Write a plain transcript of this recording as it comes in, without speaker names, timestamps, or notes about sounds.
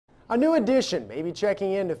A new addition may be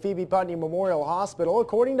checking in to Phoebe Putney Memorial Hospital,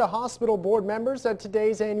 according to hospital board members at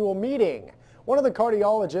today's annual meeting. One of the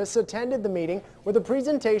cardiologists attended the meeting with a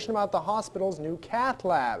presentation about the hospital's new cath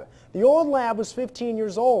lab. The old lab was 15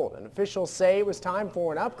 years old, and officials say it was time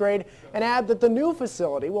for an upgrade and add that the new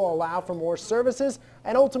facility will allow for more services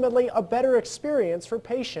and ultimately a better experience for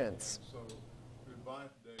patients.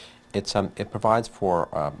 It provides for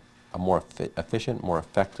a more efficient, more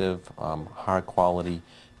effective, higher quality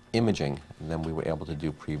imaging than we were able to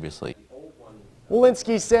do previously.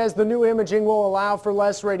 Walensky says the new imaging will allow for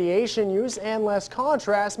less radiation use and less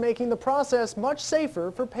contrast, making the process much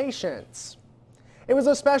safer for patients. It was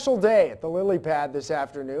a special day at the Lily Pad this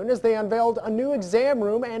afternoon as they unveiled a new exam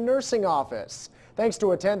room and nursing office. Thanks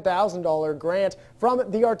to a $10,000 grant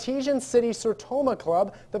from the Artesian City Sertoma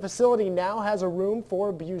Club, the facility now has a room for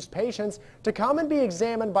abused patients to come and be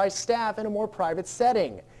examined by staff in a more private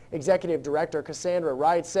setting. Executive Director Cassandra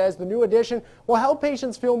Wright says the new addition will help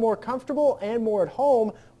patients feel more comfortable and more at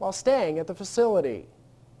home while staying at the facility.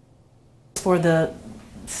 For the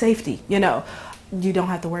safety, you don't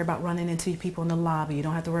have to worry about running into people in the lobby. You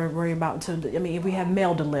don't have to worry about, if we have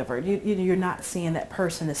mail delivered, you're not seeing that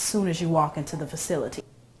person as soon as you walk into the facility.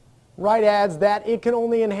 Wright adds that it can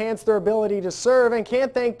only enhance their ability to serve and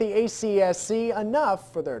can't thank the ACSC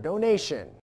enough for their donation.